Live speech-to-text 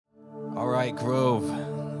All right, Grove.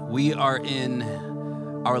 We are in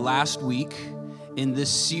our last week in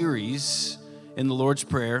this series in the Lord's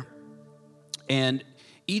Prayer. And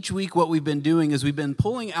each week what we've been doing is we've been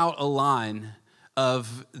pulling out a line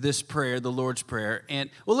of this prayer, the Lord's Prayer.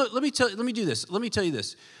 And let me tell you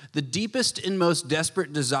this. The deepest and most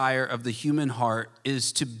desperate desire of the human heart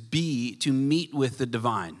is to meet with the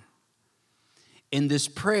divine. And this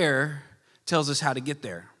prayer tells us how to get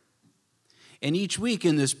there. And each week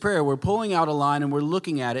in this prayer, we're pulling out a line and we're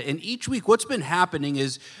looking at it. And each week, what's been happening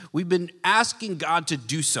is we've been asking God to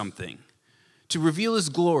do something, to reveal His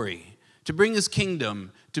glory, to bring His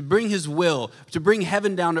kingdom, to bring His will, to bring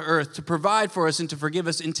heaven down to earth, to provide for us and to forgive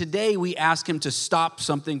us. And today we ask Him to stop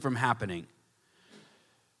something from happening,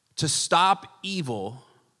 to stop evil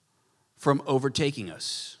from overtaking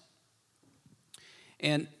us.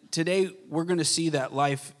 And today we're going to see that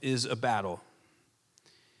life is a battle.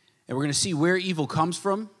 And we're going to see where evil comes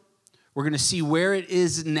from. We're going to see where it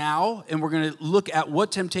is now, and we're going to look at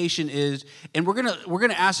what temptation is. And we're going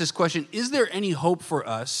to ask this question: is there any hope for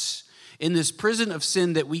us in this prison of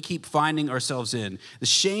sin that we keep finding ourselves in? The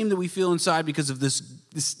shame that we feel inside because of this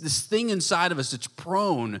thing inside of us that's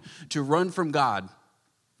prone to run from God.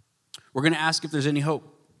 We're going to ask if there's any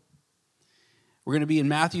hope. We're going to be in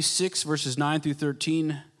Matthew 6, verses 9 through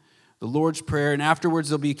 13. The Lord's Prayer, and afterwards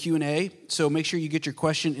there'll be a Q&A, so make sure you get your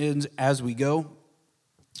question in as we go.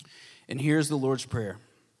 And here's the Lord's Prayer.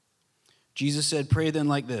 Jesus said, "Pray then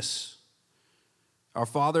like this: Our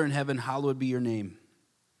Father in heaven, hallowed be your name.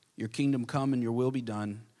 Your kingdom come and your will be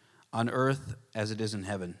done on earth as it is in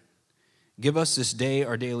heaven. Give us this day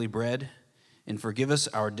our daily bread, and forgive us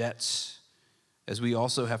our debts as we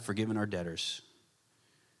also have forgiven our debtors.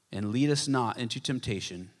 And lead us not into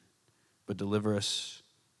temptation, but deliver us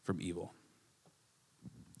from evil."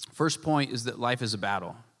 First point is that life is a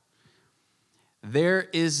battle. There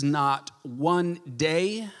is not one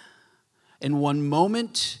day and one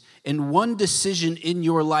moment and one decision in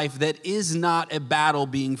your life that is not a battle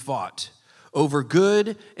being fought over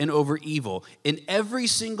good and over evil. And every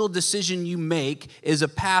single decision you make is a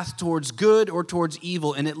path towards good or towards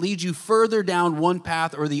evil, and it leads you further down one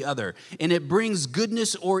path or the other, and it brings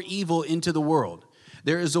goodness or evil into the world.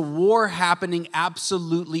 There is a war happening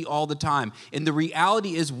absolutely all the time. And the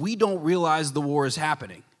reality is we don't realize the war is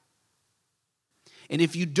happening. And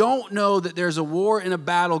if you don't know that there's a war and a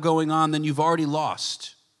battle going on, then you've already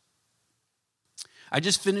lost. I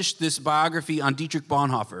just finished this biography on Dietrich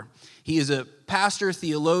Bonhoeffer. He is a pastor,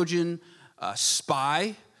 theologian,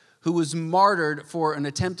 spy who was martyred for an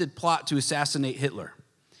attempted plot to assassinate Hitler.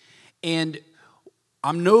 And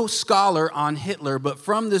I'm no scholar on Hitler, but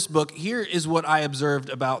from this book, here is what I observed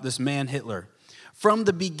about this man Hitler. From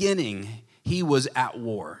the beginning, he was at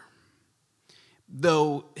war.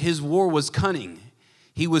 Though his war was cunning,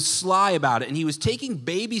 he was sly about it, and he was taking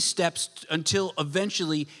baby steps until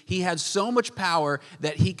eventually he had so much power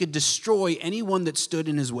that he could destroy anyone that stood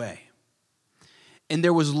in his way. And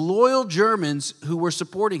there was loyal Germans who were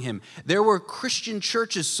supporting him. There were Christian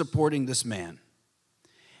churches supporting this man.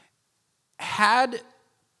 Had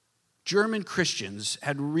German Christians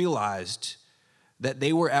had realized that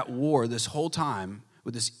they were at war this whole time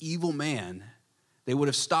with this evil man, they would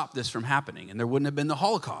have stopped this from happening, and there wouldn't have been the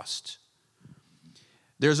Holocaust.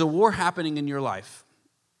 There's a war happening in your life,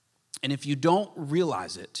 and if you don't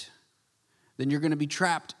realize it, then you're going to be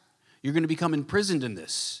trapped. You're going to become imprisoned in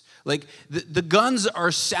this. Like the guns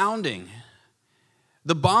are sounding.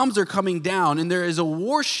 The bombs are coming down, and there is a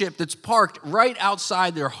warship that's parked right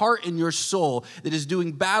outside their heart and your soul that is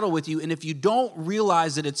doing battle with you. And if you don't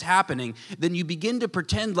realize that it's happening, then you begin to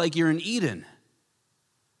pretend like you're in Eden.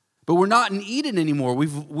 But we're not in Eden anymore.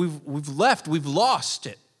 We've left. We've lost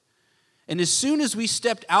it. And as soon as we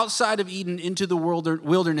stepped outside of Eden into the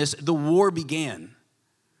wilderness, the war began.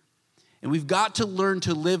 And we've got to learn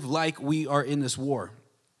to live like we are in this war.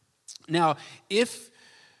 Now,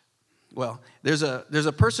 there's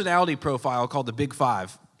a personality profile called the Big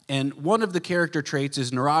Five, and one of the character traits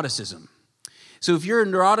is neuroticism. So if you're a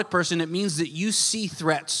neurotic person, it means that you see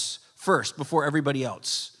threats first before everybody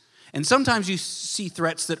else. And sometimes you see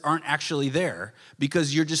threats that aren't actually there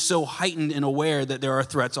because you're just so heightened and aware that there are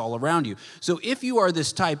threats all around you. So if you are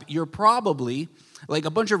this type, you're probably, like,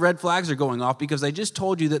 a bunch of red flags are going off because I just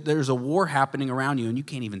told you that there's a war happening around you and you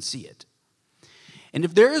can't even see it. And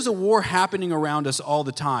if there is a war happening around us all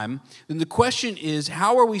the time, then the question is,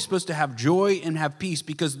 how are we supposed to have joy and have peace?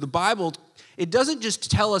 Because the Bible, it doesn't just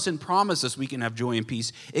tell us and promise us we can have joy and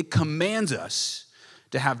peace. It commands us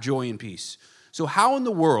to have joy and peace. So how in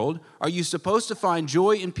the world are you supposed to find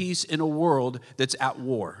joy and peace in a world that's at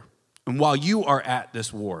war? And while you are at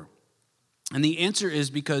this war? And the answer is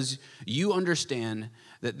because you understand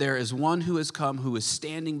that there is one who has come who is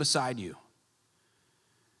standing beside you.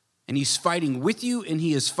 And he's fighting with you, and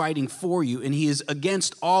he is fighting for you, and he is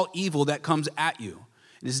against all evil that comes at you.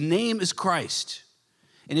 And his name is Christ.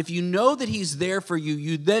 And if you know that he's there for you,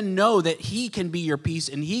 you then know that he can be your peace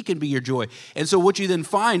and he can be your joy. And so what you then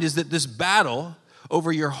find is that this battle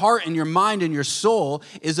over your heart and your mind and your soul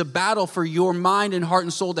is a battle for your mind and heart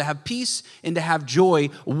and soul to have peace and to have joy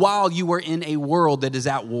while you are in a world that is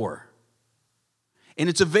at war. And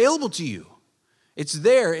it's available to you. It's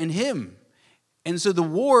there in him. And so the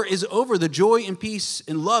war is over the joy and peace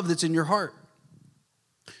and love that's in your heart.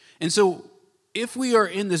 And so if we are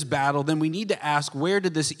in this battle, then we need to ask, where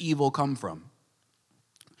did this evil come from?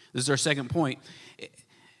 This is our second point.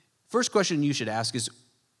 First question you should ask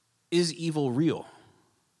is evil real?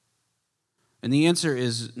 And the answer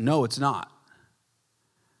is no, it's not.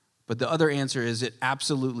 But the other answer is it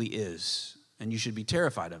absolutely is, and you should be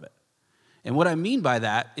terrified of it. And what I mean by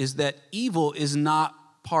that is that evil is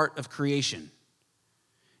not part of creation.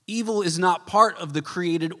 Evil is not part of the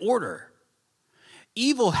created order.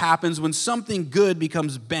 Evil happens when something good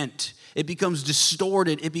becomes bent. It becomes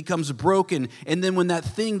distorted. It becomes broken. And then when that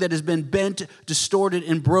thing that has been bent, distorted,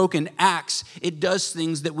 and broken acts, it does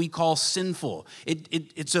things that we call sinful.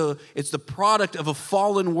 It's the product of a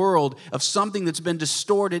fallen world, of something that's been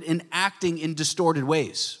distorted and acting in distorted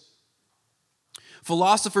ways.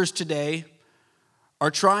 Philosophers today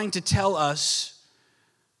are trying to tell us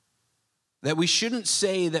that we shouldn't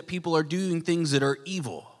say that people are doing things that are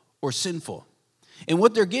evil or sinful. And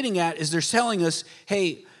what they're getting at is they're telling us,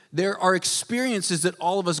 hey, there are experiences that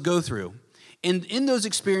all of us go through. And in those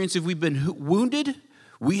experiences, we've been wounded,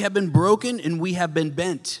 we have been broken, and we have been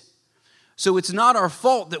bent. So it's not our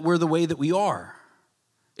fault that we're the way that we are.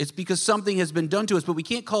 It's because something has been done to us, but we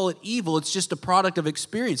can't call it evil. It's just a product of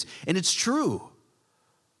experience. And it's true.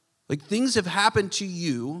 Like, things have happened to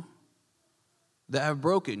you that have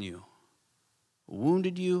broken you,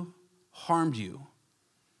 wounded you, harmed you.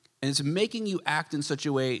 And it's making you act in such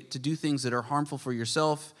a way to do things that are harmful for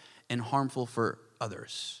yourself and harmful for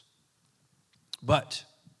others. But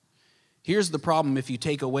here's the problem if you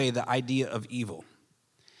take away the idea of evil.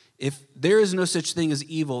 If there is no such thing as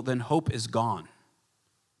evil, then hope is gone.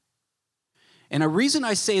 And a reason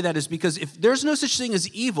I say that is because if there's no such thing as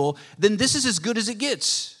evil, then this is as good as it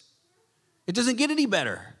gets. It doesn't get any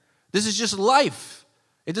better. This is just life.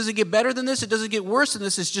 It doesn't get better than this. It doesn't get worse than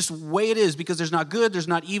this. It's just the way it is because there's not good, there's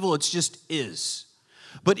not evil. It just is.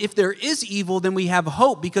 But if there is evil, then we have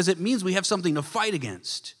hope because it means we have something to fight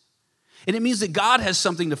against. And it means that God has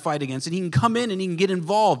something to fight against and he can come in and he can get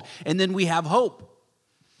involved and then we have hope.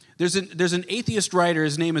 There's an atheist writer,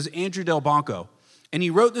 his name is Andrew Delbanco, and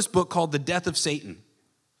he wrote this book called The Death of Satan.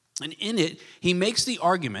 And in it, he makes the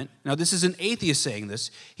argument, now this is an atheist saying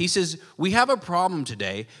this, he says, we have a problem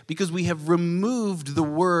today because we have removed the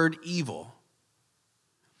word evil.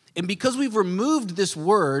 And because we've removed this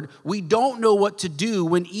word, we don't know what to do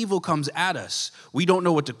when evil comes at us. We don't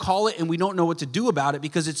know what to call it and we don't know what to do about it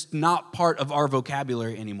because it's not part of our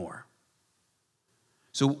vocabulary anymore.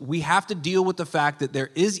 So we have to deal with the fact that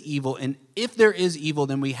there is evil, and if there is evil,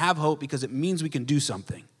 then we have hope because it means we can do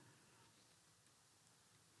something.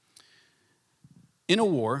 In a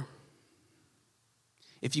war,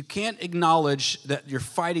 if you can't acknowledge that you're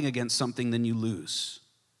fighting against something, then you lose.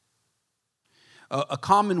 A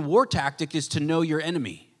common war tactic is to know your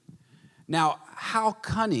enemy. Now, how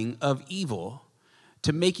cunning of evil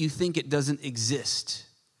to make you think it doesn't exist.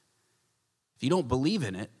 If you don't believe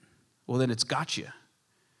in it, well, then it's got you.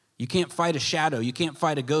 You can't fight a shadow, you can't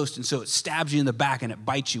fight a ghost, and so it stabs you in the back and it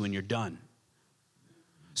bites you and you're done.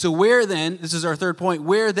 So where then, this is our third point,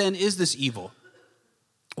 where then is this evil?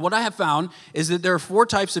 What I have found is that there are 4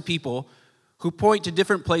 types of people who point to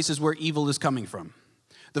different places where evil is coming from.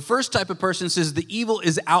 The first type of person says the evil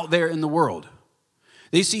is out there in the world.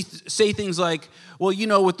 They say things like, well, you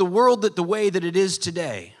know, with the world the way that it is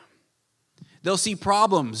today, they'll see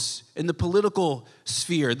problems in the political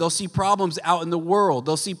sphere. They'll see problems out in the world.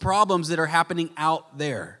 They'll see problems that are happening out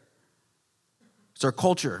there. It's our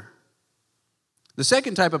culture. The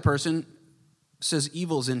second type of person says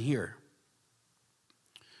evil's in here.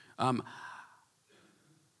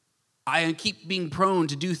 I keep being prone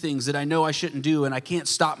to do things that I know I shouldn't do, and I can't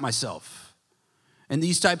stop myself. And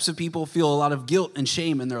these types of people feel a lot of guilt and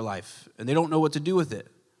shame in their life, and they don't know what to do with it.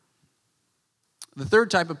 The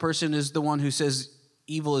third type of person is the one who says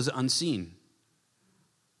evil is unseen.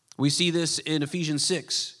 We see this in Ephesians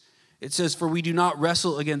 6. It says, "For we do not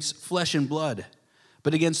wrestle against flesh and blood,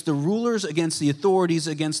 but against the rulers, against the authorities,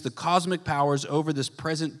 against the cosmic powers over this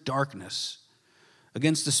present darkness,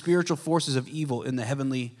 against the spiritual forces of evil in the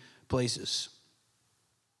heavenly places.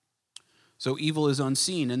 So evil is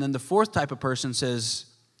unseen. And then the fourth type of person says,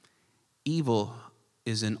 evil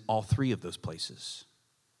is in all three of those places.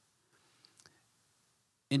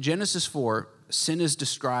 In Genesis 4, sin is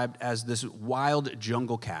described as this wild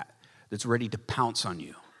jungle cat that's ready to pounce on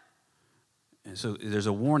you. And so there's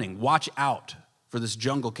a warning, watch out for this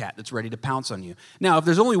jungle cat that's ready to pounce on you. Now, if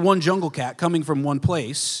there's only one jungle cat coming from one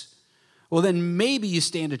place, well, then maybe you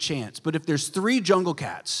stand a chance. But if there's three jungle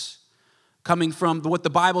cats coming from what the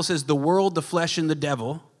Bible says, the world, the flesh, and the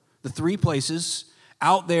devil, the three places,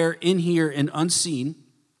 out there, in here, and unseen,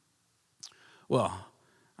 well,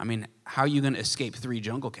 I mean, how are you going to escape three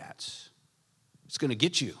jungle cats? It's going to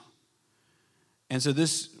get you. And so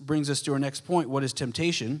this brings us to our next point. What is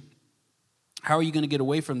temptation? How are you going to get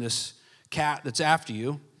away from this cat that's after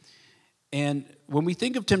you? And when we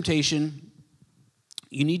think of temptation,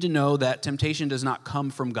 you need to know that temptation does not come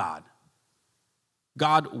from God.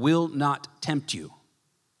 God will not tempt you.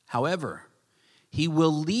 However, he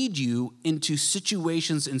will lead you into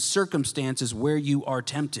situations and circumstances where you are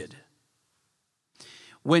tempted.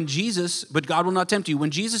 But God will not tempt you.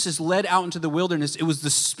 When Jesus is led out into the wilderness, it was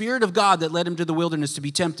the Spirit of God that led him to the wilderness to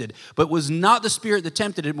be tempted. But it was not the Spirit that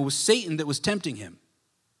tempted him, it was Satan that was tempting him.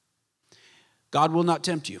 God will not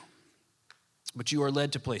tempt you, but you are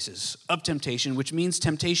led to places of temptation, which means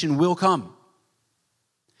temptation will come.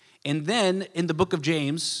 And then in the book of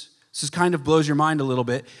James, this kind of blows your mind a little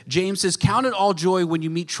bit. James says, count it all joy when you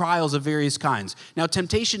meet trials of various kinds. Now,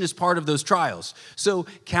 temptation is part of those trials. So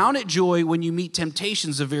count it joy when you meet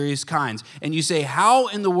temptations of various kinds. And you say, how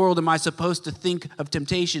in the world am I supposed to think of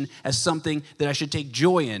temptation as something that I should take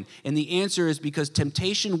joy in? And the answer is because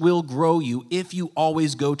temptation will grow you if you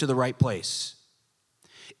always go to the right place.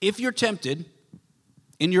 If you're tempted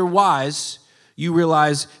and you're wise, you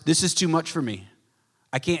realize this is too much for me.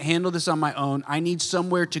 I can't handle this on my own. I need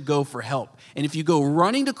somewhere to go for help. And if you go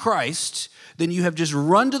running to Christ, then you have just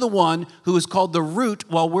run to the one who is called the root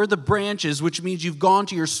while we're the branches, which means you've gone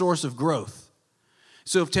to your source of growth.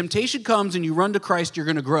 So if temptation comes and you run to Christ, you're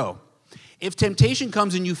going to grow. If temptation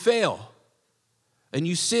comes and you fail and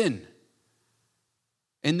you sin,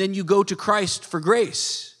 and then you go to Christ for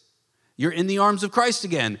grace, you're in the arms of Christ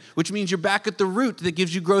again, which means you're back at the root that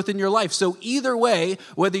gives you growth in your life. So either way,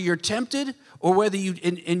 whether you're tempted or whether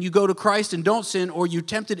you go to Christ and don't sin, or you're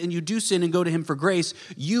tempted and you do sin and go to him for grace,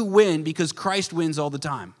 you win because Christ wins all the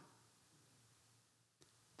time.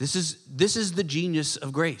 This is the genius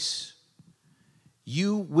of grace.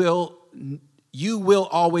 You will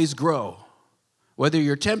always grow. Whether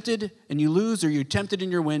you're tempted and you lose or you're tempted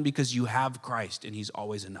and you win, because you have Christ and he's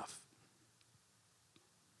always enough.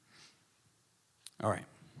 All right,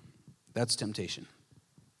 that's temptation.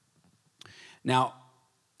 Now,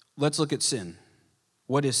 let's look at sin.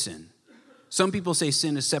 What is sin? Some people say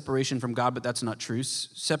sin is separation from God, but that's not true.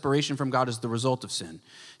 Separation from God is the result of sin.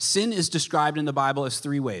 Sin is described in the Bible as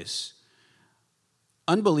three ways: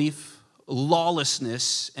 unbelief,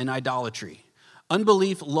 lawlessness, and idolatry.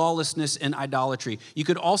 Unbelief, lawlessness, and idolatry. You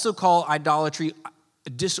could also call idolatry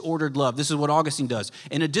disordered love. This is what Augustine does.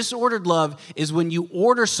 And a disordered love is when you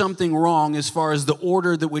order something wrong as far as the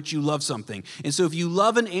order that which you love something. And so if you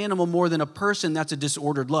love an animal more than a person, that's a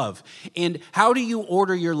disordered love. And how do you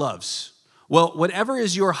order your loves? Well, whatever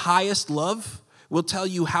is your highest love will tell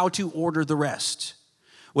you how to order the rest.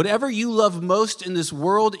 Whatever you love most in this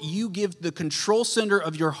world, you give the control center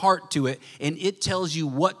of your heart to it, and it tells you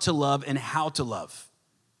what to love and how to love.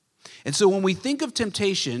 And so when we think of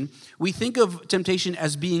temptation, we think of temptation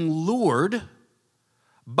as being lured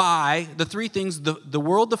by the three things: the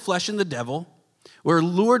world, the flesh, and the devil. We're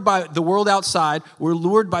lured by the world outside. We're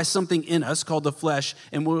lured by something in us called the flesh.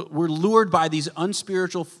 And we're lured by these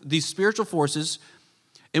spiritual forces.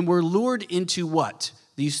 And we're lured into what?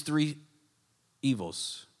 These three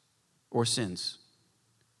evils or sins: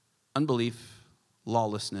 unbelief,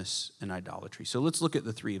 lawlessness, and idolatry. So let's look at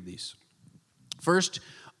the three of these. First,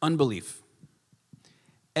 unbelief.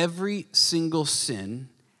 Every single sin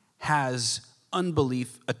has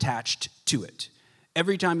unbelief attached to it.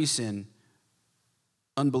 Every time you sin,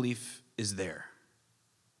 unbelief is there.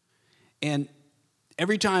 And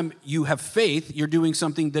every time you have faith, you're doing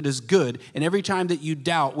something that is good. And every time that you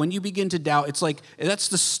doubt, when you begin to doubt, it's like that's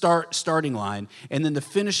the starting line. And then the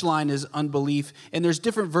finish line is unbelief. And there's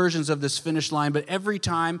different versions of this finish line, but every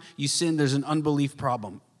time you sin, there's an unbelief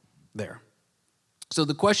problem there. So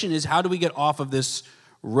the question is, how do we get off of this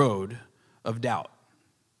road of doubt?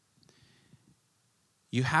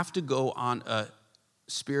 You have to go on a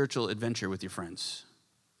spiritual adventure with your friends.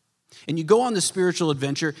 And you go on this spiritual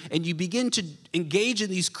adventure and you begin to engage in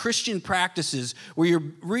these Christian practices where you're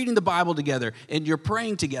reading the Bible together and you're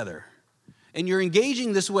praying together. And you're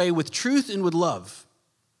engaging this way with truth and with love,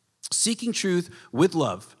 seeking truth with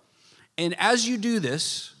love. And as you do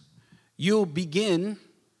this, you'll begin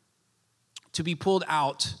to be pulled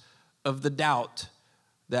out of the doubt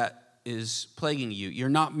that is plaguing you. You're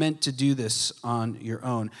not meant to do this on your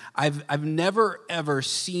own. I've never, ever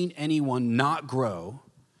seen anyone not grow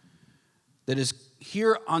that is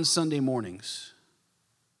here on Sunday mornings,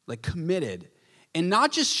 like committed, and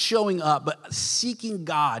not just showing up, but seeking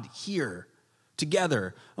God here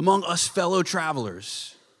together among us fellow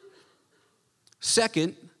travelers.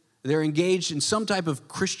 Second, they're engaged in some type of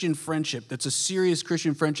Christian friendship that's a serious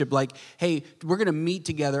Christian friendship, like, hey, we're going to meet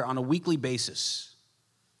together on a weekly basis.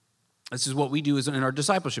 This is what we do in our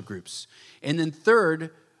discipleship groups. And then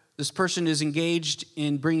third, this person is engaged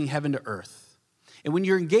in bringing heaven to earth. And when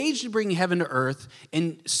you're engaged in bringing heaven to earth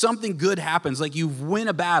and something good happens, like you win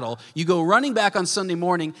a battle, you go running back on Sunday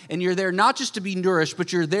morning and you're there not just to be nourished,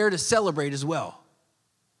 but you're there to celebrate as well.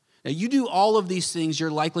 Now, you do all of these things,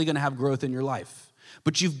 you're likely going to have growth in your life.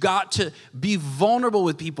 But you've got to be vulnerable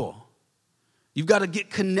with people. You've got to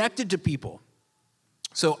get connected to people.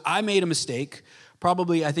 So I made a mistake,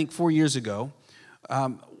 probably I think 4 years ago.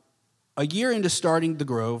 A year into starting the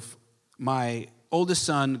Grove, my oldest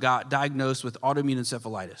son got diagnosed with autoimmune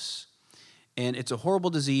encephalitis. And it's a horrible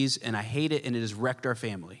disease, and I hate it, and it has wrecked our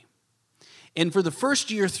family. And for the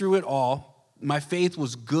first year through it all, my faith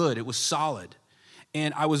was good. It was solid.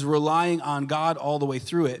 And I was relying on God all the way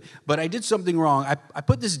through it. But I did something wrong. I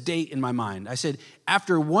put this date in my mind. I said,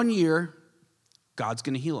 after 1 year, God's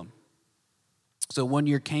going to heal him. So 1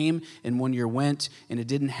 year came and 1 year went, and it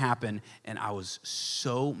didn't happen. And I was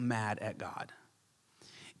so mad at God.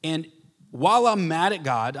 And while I'm mad at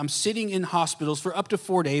God, I'm sitting in hospitals for up to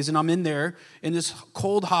 4 days, and I'm in there in this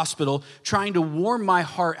cold hospital trying to warm my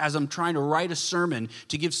heart as I'm trying to write a sermon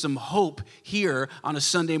to give some hope here on a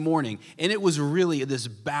Sunday morning. And it was really this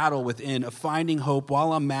battle within of finding hope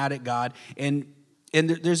while I'm mad at God. And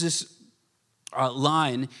there's this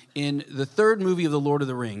line in the third movie of The Lord of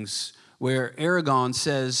the Rings where Aragorn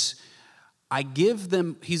says, I give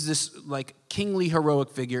them, he's this like kingly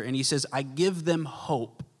heroic figure, and he says, I give them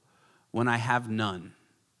hope when I have none.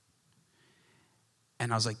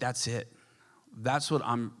 And I was like, that's it. That's what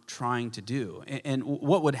I'm trying to do. And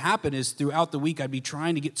what would happen is throughout the week, I'd be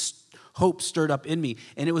trying to get hope stirred up in me.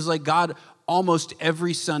 And it was like God almost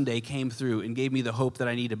every Sunday came through and gave me the hope that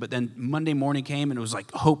I needed. But then Monday morning came and it was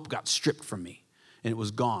like hope got stripped from me and it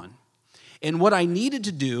was gone. And what I needed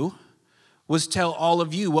to do was tell all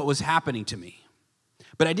of you what was happening to me.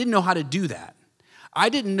 But I didn't know how to do that. I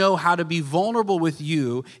didn't know how to be vulnerable with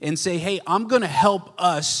you and say, hey, I'm going to help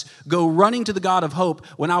us go running to the God of hope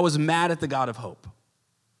when I was mad at the God of hope.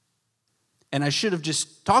 And I should have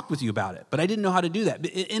just talked with you about it, but I didn't know how to do that.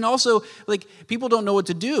 And also, like, people don't know what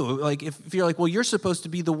to do. Like, if you're like, well, you're supposed to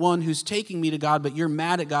be the one who's taking me to God, but you're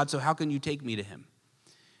mad at God, so how can you take me to him?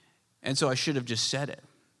 And so I should have just said it,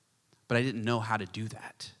 but I didn't know how to do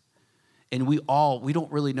that. And we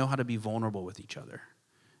don't really know how to be vulnerable with each other.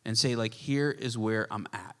 And say, like, here is where I'm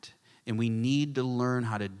at. And we need to learn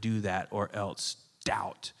how to do that, or else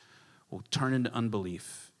doubt will turn into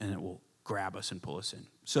unbelief, and it will grab us and pull us in.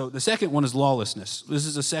 So the second one is lawlessness. This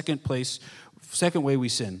is the second way we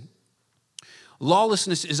sin.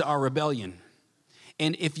 Lawlessness is our rebellion.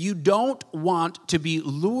 And if you don't want to be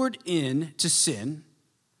lured in to sin,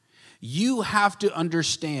 you have to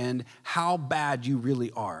understand how bad you really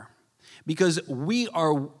are. Because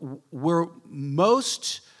we're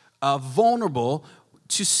most vulnerable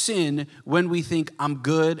to sin when we think, I'm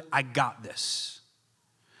good, I got this.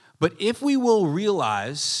 But if we will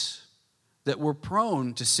realize that we're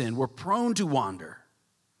prone to sin, we're prone to wander,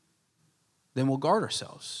 then we'll guard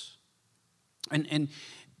ourselves. And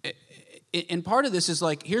part of this is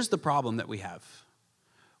like, here's the problem that we have.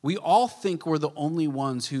 We all think we're the only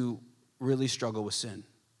ones who really struggle with sin.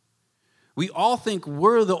 We all think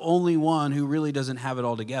we're the only one who really doesn't have it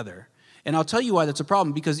all together. And I'll tell you why that's a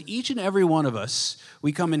problem, because each and every one of us,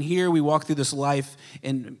 we come in here, we walk through this life,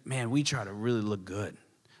 and man, we try to really look good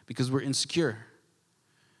because we're insecure.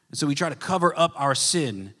 And so we try to cover up our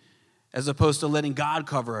sin as opposed to letting God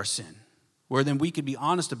cover our sin, where then we could be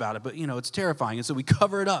honest about it, but it's terrifying, and so we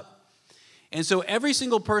cover it up. And so every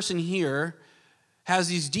single person here has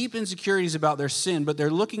these deep insecurities about their sin, but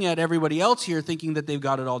they're looking at everybody else here thinking that they've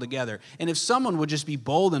got it all together. And if someone would just be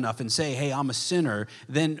bold enough and say, hey, I'm a sinner,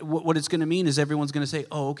 then what it's going to mean is everyone's going to say,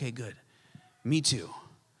 oh, okay, good. Me too.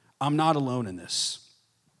 I'm not alone in this.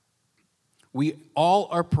 We all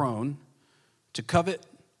are prone to covet,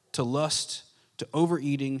 to lust, to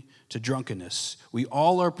overeating, to drunkenness. We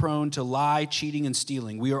all are prone to lie, cheating, and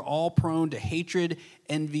stealing. We are all prone to hatred,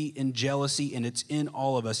 envy, and jealousy, and it's in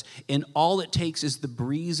all of us. And all it takes is the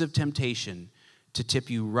breeze of temptation to tip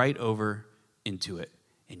you right over into it,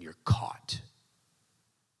 and you're caught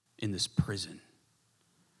in this prison,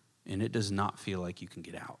 and it does not feel like you can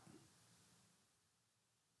get out.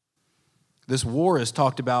 This war is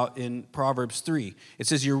talked about in Proverbs 3. It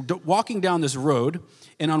says you're walking down this road,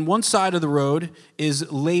 and on one side of the road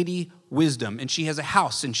is Lady Wisdom, and she has a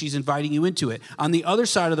house, and she's inviting you into it. On the other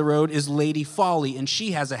side of the road is Lady Folly, and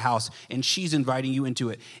she has a house, and she's inviting you into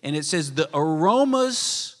it. And it says the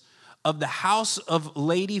aromas of the house of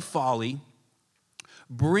Lady Folly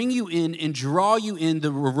bring you in and draw you in,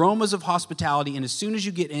 the aromas of hospitality, and as soon as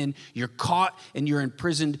you get in, you're caught, and you're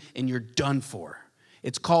imprisoned, and you're done for.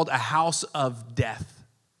 It's called a house of death,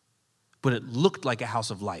 but it looked like a house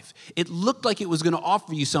of life. It looked like it was going to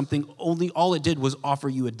offer you something, only all it did was offer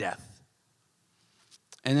you a death.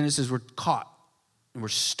 And then it says we're caught and we're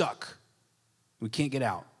stuck. We can't get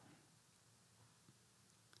out.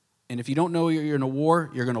 And if you don't know you're in a war,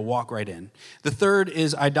 you're going to walk right in. The third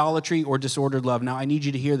is idolatry or disordered love. Now, I need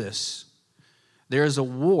you to hear this. There is a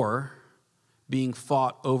war being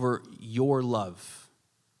fought over your love.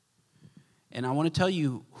 And I want to tell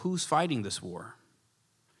you who's fighting this war.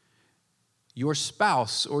 Your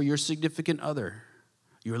spouse or your significant other,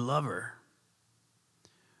 your lover.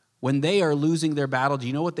 When they are losing their battle, do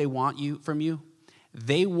you know what they want from you?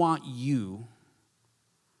 They want you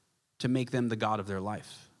to make them the God of their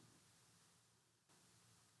life.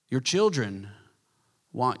 Your children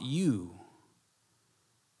want you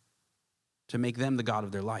to make them the God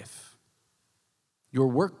of their life. Your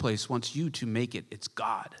workplace wants you to make it its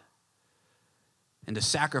God, and to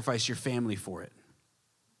sacrifice your family for it.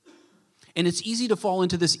 And it's easy to fall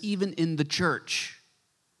into this even in the church.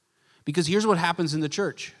 Because here's what happens in the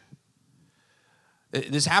church.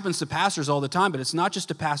 This happens to pastors all the time, but it's not just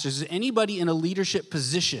to pastors. It's anybody in a leadership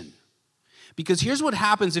position. Because here's what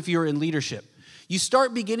happens if you're in leadership. You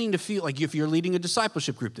start beginning to feel like if you're leading a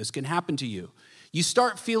discipleship group, this can happen to you. You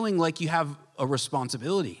start feeling like you have a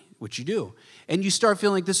responsibility, which you do. And you start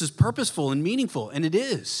feeling like this is purposeful and meaningful, and it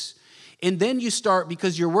is. And then you start,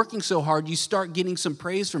 because you're working so hard, you start getting some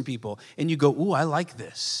praise from people. And you go, ooh, I like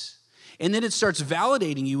this. And then it starts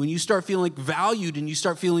validating you, and you start feeling valued, and you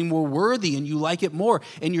start feeling more worthy, and you like it more.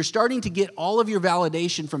 And you're starting to get all of your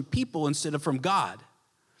validation from people instead of from God.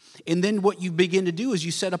 And then what you begin to do is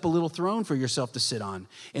you set up a little throne for yourself to sit on.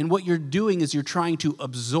 And what you're doing is you're trying to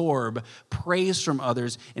absorb praise from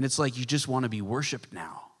others, and it's like you just want to be worshiped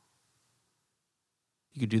now.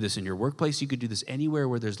 You could do this in your workplace. You could do this anywhere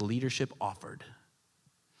where there's leadership offered.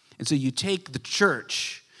 And so you take the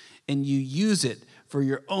church and you use it for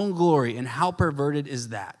your own glory. And how perverted is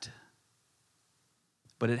that?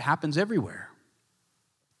 But it happens everywhere.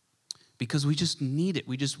 Because we just need it.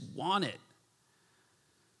 We just want it.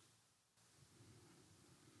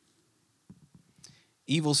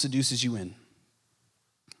 Evil seduces you in.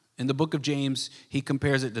 In the book of James, he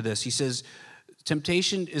compares it to this. He says,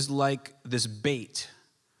 temptation is like this bait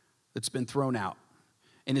that's been thrown out,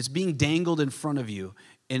 and it's being dangled in front of you,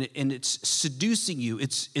 and it's seducing you,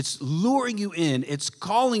 it's luring you in, it's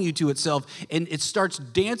calling you to itself, and it starts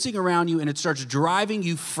dancing around you, and it starts driving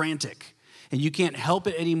you frantic, and you can't help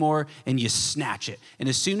it anymore, and you snatch it. And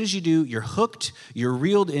as soon as you do, you're hooked, you're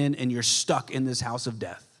reeled in, and you're stuck in this house of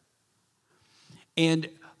death. And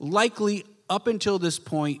likely up until this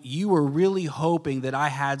point, you were really hoping that I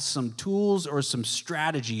had some tools or some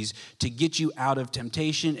strategies to get you out of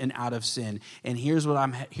temptation and out of sin. And here's what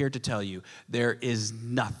I'm here to tell you. There is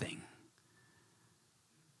nothing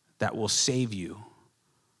that will save you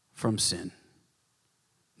from sin.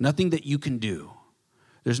 Nothing that you can do.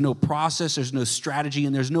 There's no process, there's no strategy,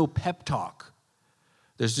 and there's no pep talk.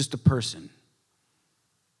 There's just a person.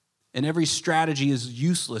 And every strategy is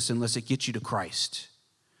useless unless it gets you to Christ.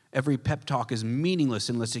 Every pep talk is meaningless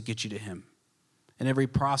unless it gets you to him. And every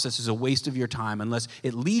process is a waste of your time unless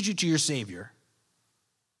it leads you to your Savior.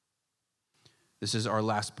 This is our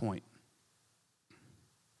last point.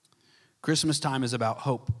 Christmas time is about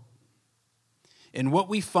hope. And what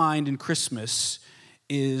we find in Christmas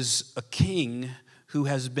is a king who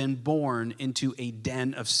has been born into a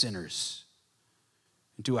den of sinners,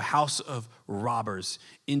 into a house of robbers,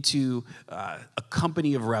 into a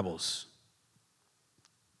company of rebels.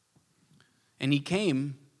 And he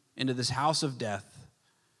came into this house of death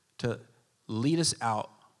to lead us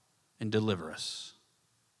out and deliver us.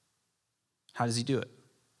 How does he do it?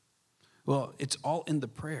 Well, it's all in the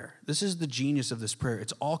prayer. This is the genius of this prayer.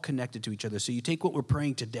 It's all connected to each other. So you take what we're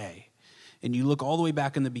praying today, and you look all the way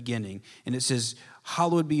back in the beginning, and it says,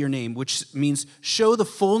 hallowed be your name, which means show the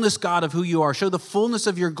fullness, God, of who you are. Show the fullness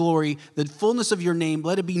of your glory, the fullness of your name.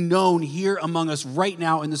 Let it be known here among us right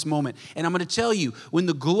now in this moment. And I'm going to tell you, when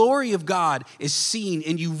the glory of God is seen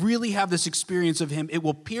and you really have this experience of him, it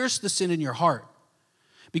will pierce the sin in your heart.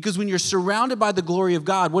 Because when you're surrounded by the glory of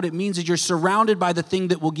God, what it means is you're surrounded by the thing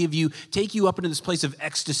that will take you up into this place of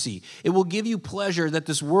ecstasy. It will give you pleasure that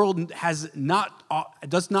this world does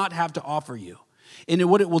not have to offer you. And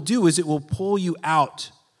what it will do is it will pull you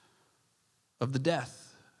out of the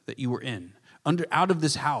death that you were in, out of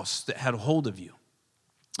this house that had hold of you.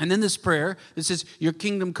 And then this prayer that says, your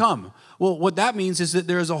kingdom come. Well, what that means is that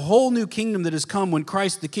there is a whole new kingdom that has come when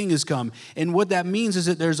Christ the King has come. And what that means is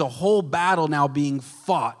that there's a whole battle now being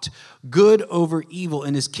fought, good over evil,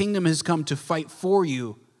 and his kingdom has come to fight for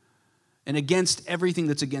you and against everything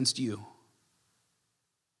that's against you. And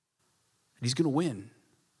he's going to win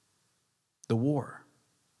the war.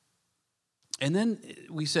 And then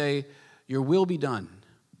we say, your will be done.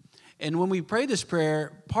 And when we pray this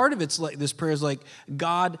prayer, part of this prayer is like,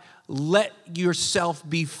 God, let yourself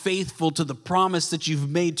be faithful to the promise that you've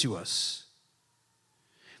made to us.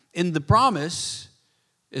 And the promise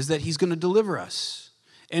is that he's going to deliver us.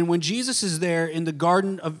 And when Jesus is there in the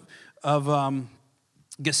Garden of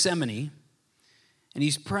Gethsemane, and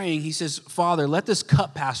he's praying, he says, Father, let this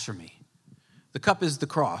cup pass from me. The cup is the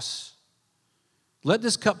cross. Let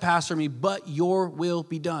this cup pass from me, but your will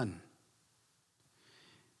be done.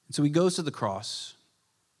 So he goes to the cross,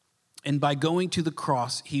 and by going to the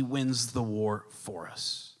cross, he wins the war for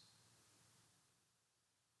us.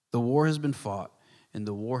 The war has been fought, and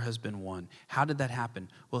the war has been won. How did that happen?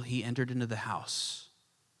 Well, he entered into the house.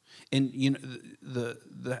 And you know,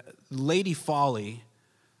 the Lady Folly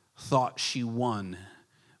thought she won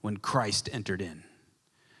when Christ entered in.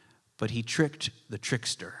 But he tricked the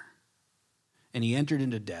trickster, and he entered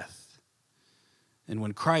into death. And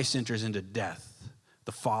when Christ enters into death,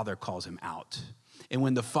 the Father calls him out. And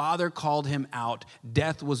when the Father called him out,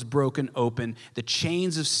 death was broken open, the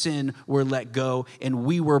chains of sin were let go, and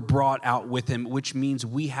we were brought out with him, which means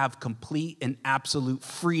we have complete and absolute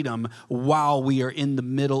freedom while we are in the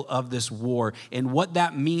middle of this war. And what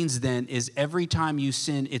that means then is every time you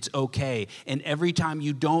sin, it's okay. And every time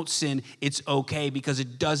you don't sin, it's okay, because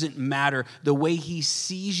it doesn't matter. The way he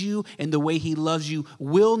sees you and the way he loves you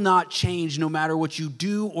will not change no matter what you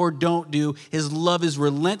do or don't do. His love is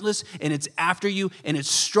relentless, and it's after you, and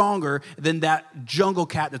it's stronger than that jungle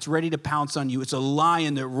cat that's ready to pounce on you. It's a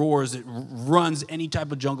lion that roars, that runs any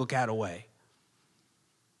type of jungle cat away.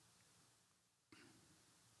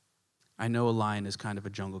 I know a lion is kind of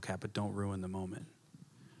a jungle cat, but don't ruin the moment.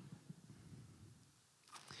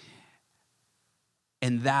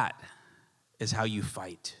 And that is how you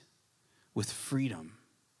fight, with freedom.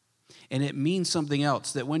 And it means something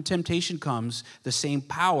else, that when temptation comes, the same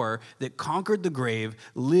power that conquered the grave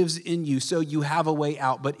lives in you, so you have a way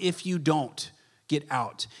out. But if you don't get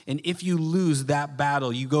out, and if you lose that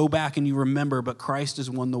battle, you go back and you remember, but Christ has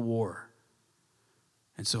won the war.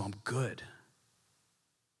 And so I'm good.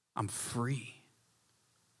 I'm free.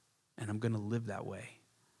 And I'm going to live that way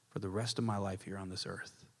for the rest of my life here on this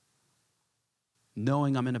earth.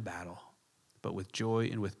 Knowing I'm in a battle, but with joy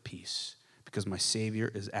and with peace, because my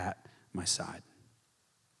Savior is at my side.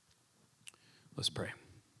 Let's pray.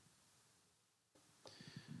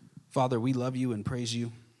 Father, we love you and praise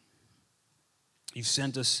you. You've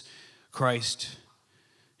sent us Christ.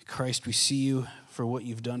 Christ, we see you for what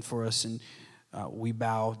you've done for us, and we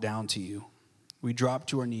bow down to you. We drop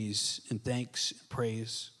to our knees in thanks and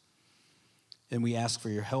praise, and we ask for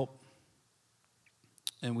your help.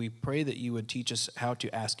 And we pray that you would teach us how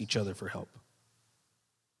to ask each other for help.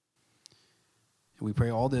 And we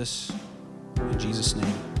pray all this in Jesus'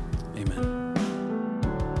 name. Amen.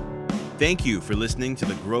 Thank you for listening to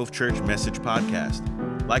the Grove Church Message Podcast.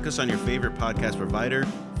 Like us on your favorite podcast provider,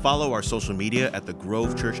 follow our social media at The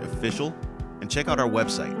Grove Church Official, and check out our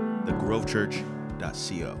website,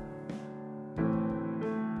 thegrovechurch.co.